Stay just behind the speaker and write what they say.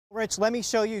Rich, let me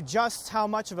show you just how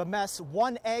much of a mess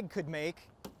one egg could make.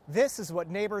 This is what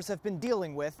neighbors have been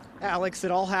dealing with. Alex, it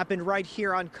all happened right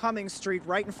here on Cummings Street,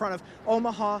 right in front of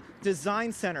Omaha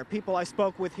Design Center. People I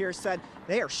spoke with here said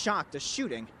they are shocked a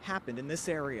shooting happened in this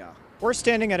area. We're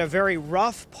standing at a very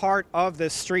rough part of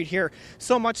this street here,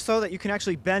 so much so that you can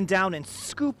actually bend down and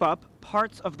scoop up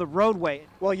parts of the roadway.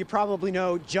 Well, you probably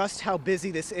know just how busy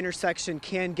this intersection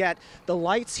can get. The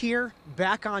lights here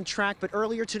back on track, but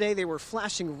earlier today they were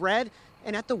flashing red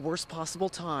and at the worst possible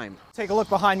time. Take a look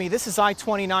behind me. This is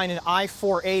I-29 and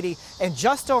I-480, and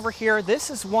just over here, this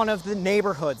is one of the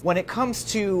neighborhoods. When it comes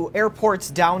to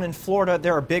airports down in Florida,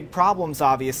 there are big problems,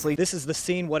 obviously. This is the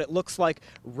scene, what it looks like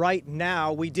right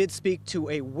now. We did speak to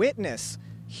a witness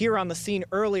here on the scene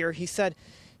earlier. He said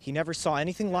he never saw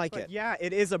anything like it. Yeah,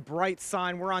 it is a bright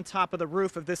sign. We're on top of the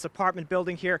roof of this apartment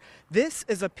building here. This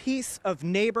is a piece of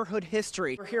neighborhood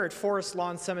history. We're here at Forest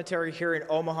Lawn Cemetery here in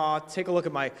Omaha. Take a look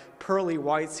at my pearly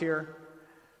whites here.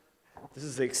 This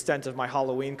is the extent of my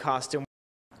Halloween costume.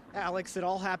 Alex, it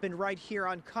all happened right here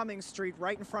on Cummings Street,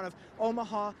 right in front of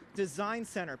Omaha Design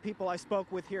Center. People I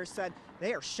spoke with here said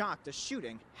they are shocked a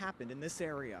shooting happened in this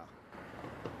area.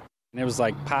 It was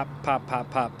like pop, pop, pop,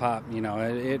 pop, pop. You know,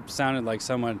 it sounded like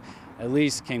someone at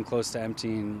least came close to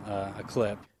emptying a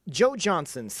clip. Joe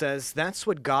Johnson says that's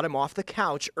what got him off the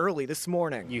couch early this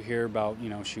morning. You hear about,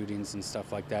 shootings and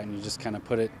stuff like that, and you just kind of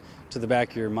put it to the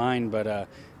back of your mind. But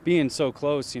being so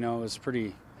close, it was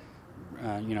pretty,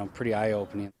 pretty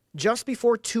eye-opening. Just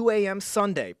before 2 a.m.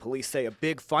 Sunday, police say a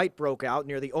big fight broke out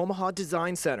near the Omaha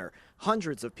Design Center.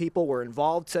 Hundreds of people were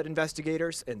involved, said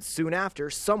investigators, and soon after,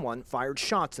 someone fired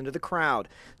shots into the crowd.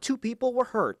 2 people were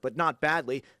hurt, but not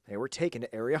badly. They were taken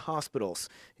to area hospitals.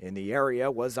 In the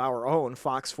area was our own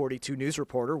Fox 42 News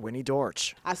reporter, Winnie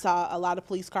Dortch. I saw a lot of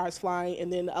police cars flying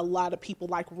and then a lot of people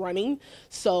running.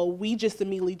 So we just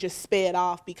immediately sped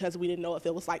off because we didn't know if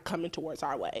it was coming towards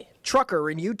our way.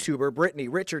 Trucker and YouTuber Brittany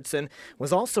Richardson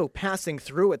was also passing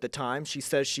through at the time. She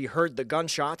says she heard the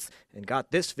gunshots and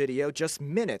got this video just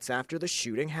minutes after the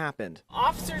shooting happened.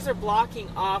 Officers are blocking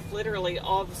off literally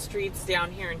all the streets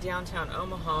down here in downtown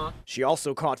Omaha. She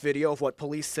also caught video of what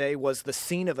police say was the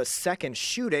scene of a second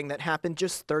shooting that happened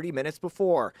just 30 minutes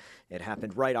before. It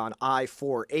happened right on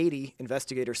I-480.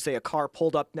 Investigators say a car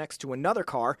pulled up next to another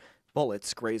car.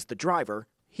 Bullets grazed the driver.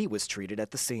 He was treated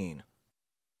at the scene.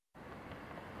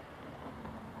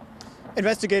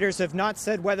 Investigators have not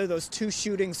said whether those 2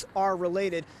 shootings are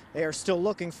related. They are still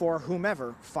looking for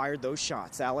whomever fired those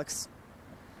shots. Alex?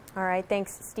 All right,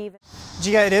 thanks, Steve.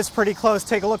 Gia, it is pretty close.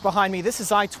 Take a look behind me. This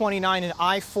is I-29 and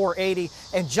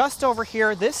I-480, and just over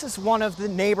here, this is one of the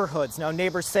neighborhoods. Now,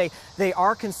 neighbors say they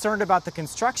are concerned about the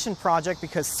construction project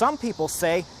because some people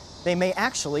say they may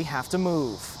actually have to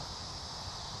move.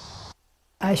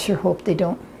 I sure hope they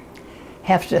don't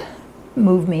have to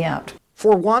move me out.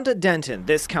 For Wanda Denton,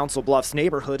 this Council Bluffs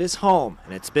neighborhood is home,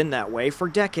 and it's been that way for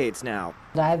decades now.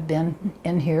 I've been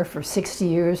in here for 60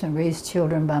 years and raised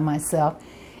children by myself.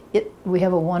 We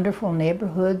have a wonderful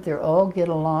neighborhood. They all get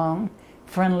along,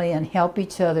 friendly, and help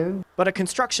each other. But a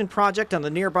construction project on the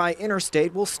nearby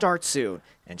interstate will start soon,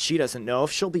 and she doesn't know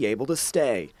if she'll be able to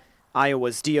stay.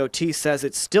 Iowa's DOT says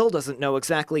it still doesn't know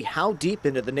exactly how deep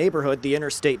into the neighborhood the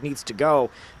interstate needs to go,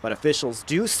 but officials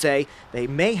do say they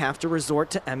may have to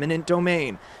resort to eminent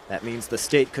domain. That means the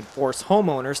state could force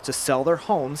homeowners to sell their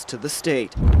homes to the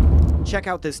state. Check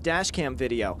out this dashcam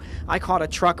video. I caught a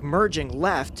truck merging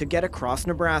left to get across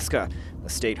Nebraska. The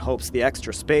state hopes the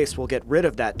extra space will get rid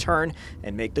of that turn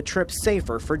and make the trip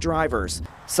safer for drivers.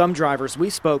 Some drivers we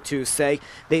spoke to say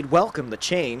they'd welcome the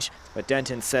change, but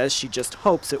Denton says she just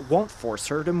hopes it won't force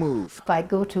her to move. If I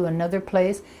go to another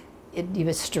place, it'd be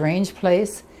a strange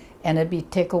place, and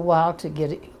it'd take a while to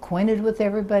get acquainted with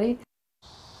everybody.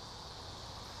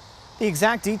 The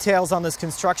exact details on this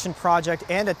construction project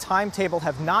and a timetable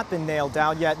have not been nailed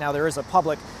down yet. Now, there is a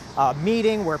public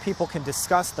meeting where people can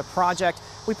discuss the project.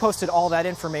 We posted all that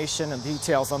information and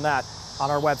details on that on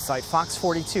our website,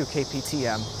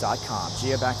 fox42kptm.com.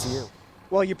 Gia, back to you.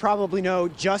 Well, you probably know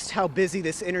just how busy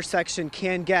this intersection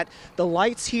can get. The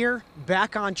lights here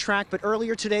back on track, but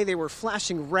earlier today they were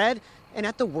flashing red and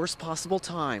at the worst possible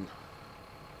time.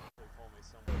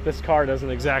 This car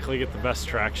doesn't exactly get the best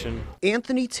traction.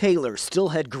 Anthony Taylor still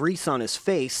had grease on his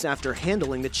face after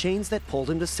handling the chains that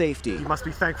pulled him to safety. You must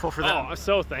be thankful for that. Oh, I'm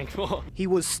so thankful. He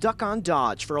was stuck on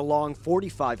Dodge for a long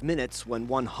 45 minutes when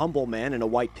one humble man in a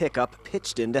white pickup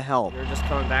pitched in to help. We were just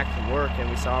coming back from work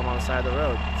and we saw him on the side of the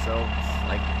road. So,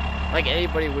 like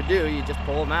anybody would do, you just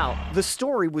pull him out. The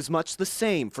story was much the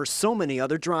same for so many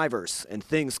other drivers, and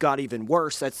things got even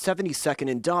worse at 72nd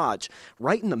and Dodge.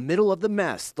 Right in the middle of the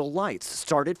mess, the lights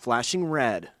started flashing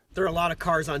red. There are a lot of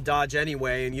cars on Dodge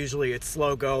anyway, and usually it's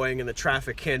slow going and the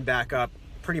traffic can back up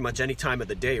pretty much any time of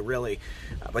the day, really.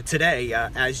 But today,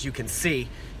 as you can see,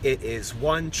 it is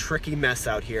one tricky mess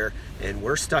out here, and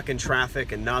we're stuck in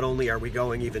traffic, and not only are we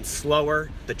going even slower,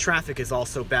 the traffic is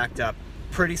also backed up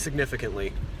pretty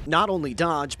significantly. Not only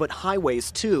Dodge, but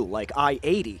highways too, like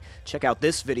I-80. Check out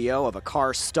this video of a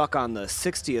car stuck on the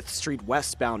 60th Street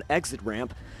westbound exit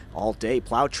ramp. All day,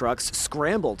 plow trucks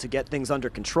scramble to get things under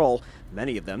control,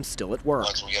 many of them still at work.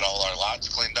 Once we get all our lots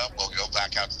cleaned up, we'll go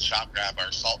back out to the shop, grab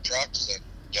our salt trucks, and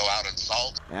go out and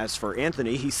salt. As for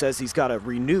Anthony, he says he's got a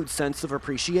renewed sense of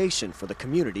appreciation for the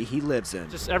community he lives in.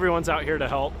 Just everyone's out here to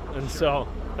help, and so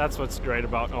that's what's great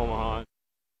about Omaha.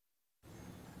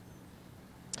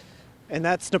 And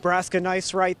that's Nebraska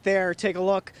nice right there. Take a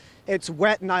look. It's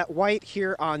wet, not white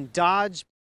here on Dodge.